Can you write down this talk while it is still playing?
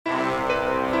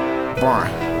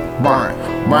bang, bang,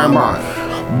 bang,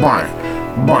 bang,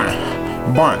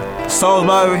 bang, bang. Souls,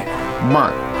 baby.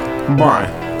 Bang, bang,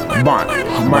 bang, bang,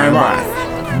 bang,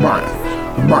 bang,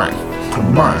 bang,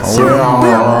 bang. We on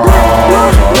the road,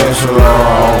 so it's a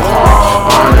little call.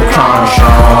 I'm the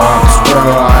contract, still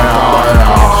like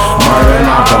maybe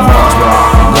not the boss, but I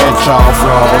can get y'all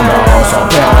flow down. So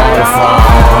get on the phone,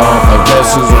 but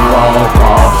this is a roll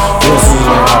call. This is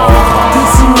a roll call.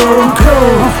 This is a roll call.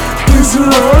 This is a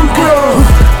roll call.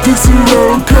 This is a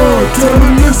roll call. Tell me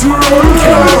this is a roll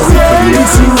call.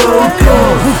 This is a roll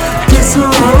call. This is a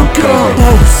roll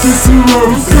call. This is a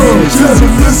roll call. Tell me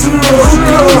this is a roll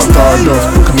call. Stardust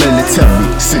book a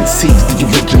military since he's the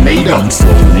originator. I'm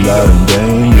slowly out and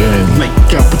banging. Like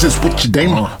out with just with your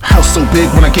dame. House so big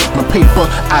when I get my paper,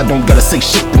 I don't gotta say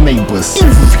shit to neighbors.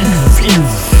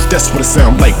 That's what it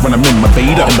sound like when I'm in my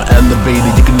Beta. In my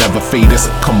elevator, you can never fade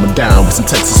us. Coming down with some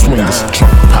Texas swingers.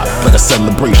 Trunk pop like a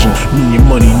celebration. Me and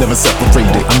money never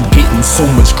separated. I'm getting so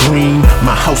much green,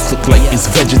 my house look like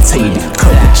it's vegetated.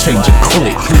 Color change a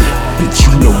click. Bitch,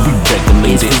 you know we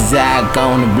regulated. It's Zach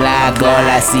on the block, all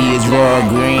I see is raw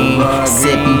green.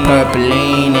 Sipping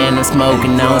purpleine and I'm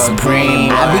smoking on Supreme.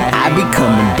 I be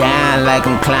coming down like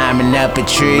I'm climbing up a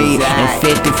tree. And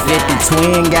 50-50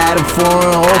 twin got a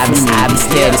foreign orphan. I be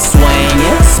steady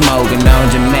swinging, smoking on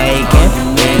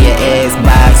Jamaican. In your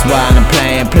Xbox while I'm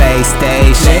playing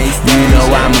PlayStation. You know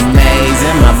I'm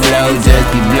amazing, my flow just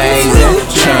be blazing.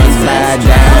 Trunks fly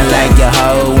down like your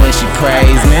hoe when she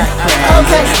praise me.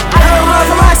 Okay, I don't run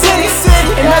from my city,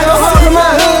 and I don't run from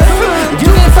my hood. You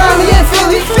can find me in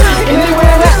Philly,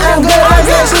 anywhere that I'm good. I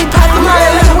actually pop the money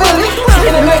like a Willie,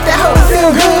 and it make that hoe feel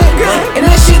good. And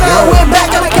then she throw it back,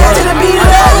 I'ma catch it and beat it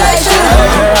out like shit.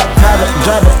 Pop it,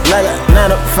 drop it like a 9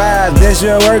 to 5, this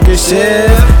your working shift.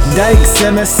 Dykes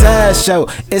in the sideshow,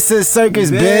 it's a circus,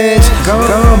 bitch. Gon'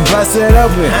 bust it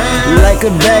open like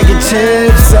a bag of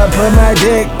chips. I put my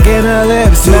dick in her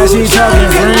lips, now she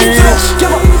talking French.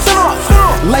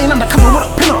 Laying undercover with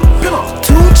a pin up.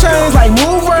 2Chainz like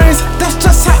move rings, that's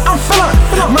just how I'm feeling.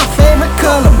 My favorite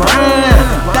color,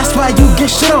 brown, that's why you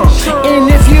get shit on. And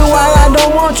if you wild, I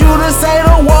don't want you to say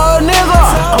the word, nigga.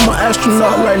 I'm an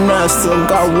astronaut like NASA,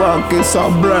 got rockets, I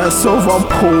blast off, I'm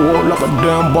pulled like a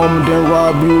damn bomb, then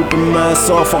rob you with the mask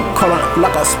off. I'm coloring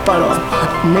like a spider,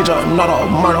 major, not a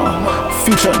murder,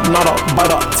 future, not a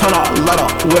biter, turn a lighter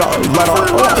with a lighter.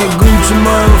 And Gucci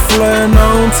money flaring, I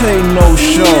don't take no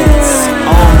shorts.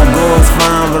 All my girls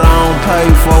fine, but I don't pay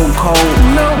for a coat.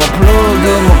 My plug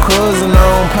is my cousin, I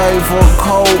don't pay for a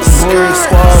coat. Brick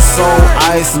squad so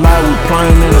ice like we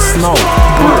playing in the snow.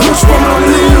 Bitch, when I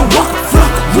live, walk,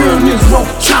 flock, real niggas won't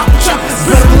chop, chop.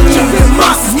 Better believe in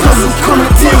monsters, cause I'm coming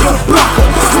to tear your block up.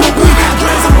 Smoke weed, got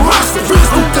dreads on my roster,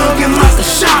 I'm thugging like a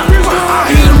shot.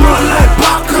 I hit him run like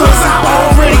Bach, cause I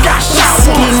already got shot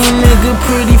once. Skinny nigga,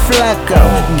 pretty flaco,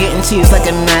 getting cheese like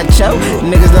a nacho.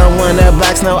 Niggas don't wanna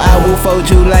box, no, I will fold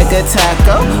you like a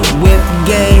taco. Whip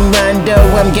game rondo,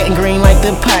 I'm getting green like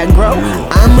the pot grow.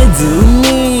 I'ma do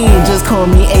me, just call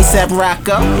me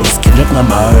AsapRocky. It's Kendrick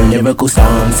Lamar, lyrical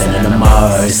songs, sending them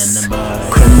Mars.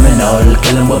 Criminal,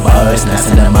 killing with bars, not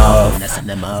send them off.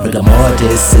 Rigor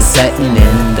mortis is setting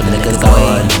in, them niggas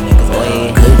gone.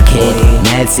 Good kid,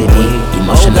 mad city,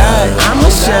 emotional. I'ma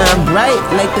shine bright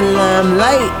like the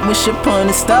limelight, wish upon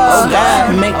the stars.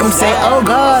 Make them say, oh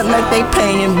God, like they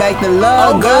paying back the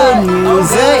law. Good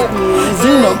music,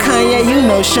 you know Kanye, you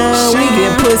know Sean. We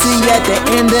get pussy at the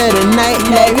end of the night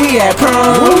like we at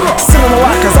prom. Sit on the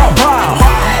rock cause I'm wild.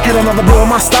 Hit another bill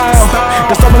with my style.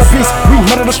 The storm of the peace, we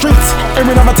murder the streets, and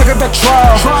we never take it to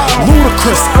trial.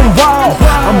 Ludicrous, I'm wild.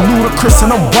 I'm ludicrous and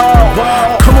I'm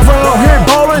wild. Come around here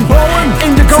ballin',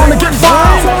 and you're gonna get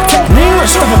wild. TechNyne,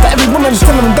 shit up to every woman,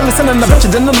 telling them, sending a bitch,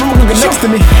 and then the woman gonna get next to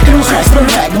me. Hit me crack, spin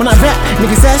back when I rap.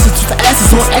 Niggas asses to the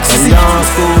asses on ecstasy. Young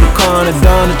school, the corner,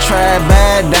 done the trap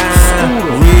bad down.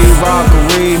 Re-rock a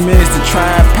remix, the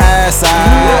trap pass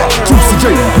out. Juicy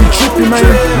J, we trippy man,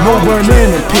 no one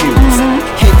in the pills.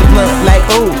 Hit the blunt like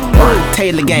ooh,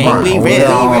 Taylor gang, we real.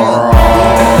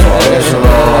 It's a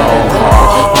little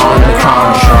call, on the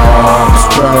contract,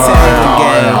 still like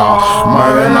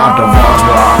maybe not the boss,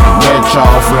 but I can get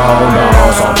y'all flow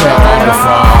down. So pick on the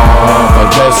phone, but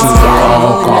this is the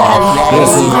roll call.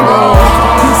 This is the roll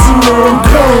call. This is a roll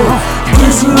call.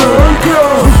 This is a roll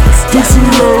call. This is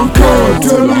a roll call.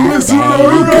 Tell them this is a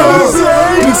roll call.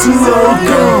 This is a roll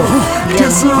call.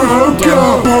 This is a roll call.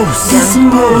 This is a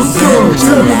roll call.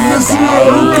 Tell them this is a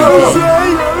roll call.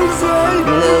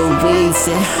 Lil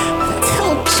BigSean,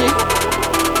 don't you?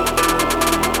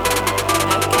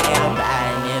 Okay, I'm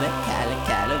buying in a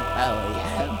California.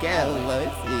 Girl,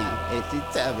 let's see if she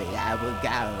told me I would go.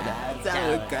 I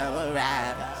told her come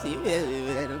around. She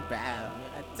really proud.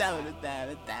 I told her down.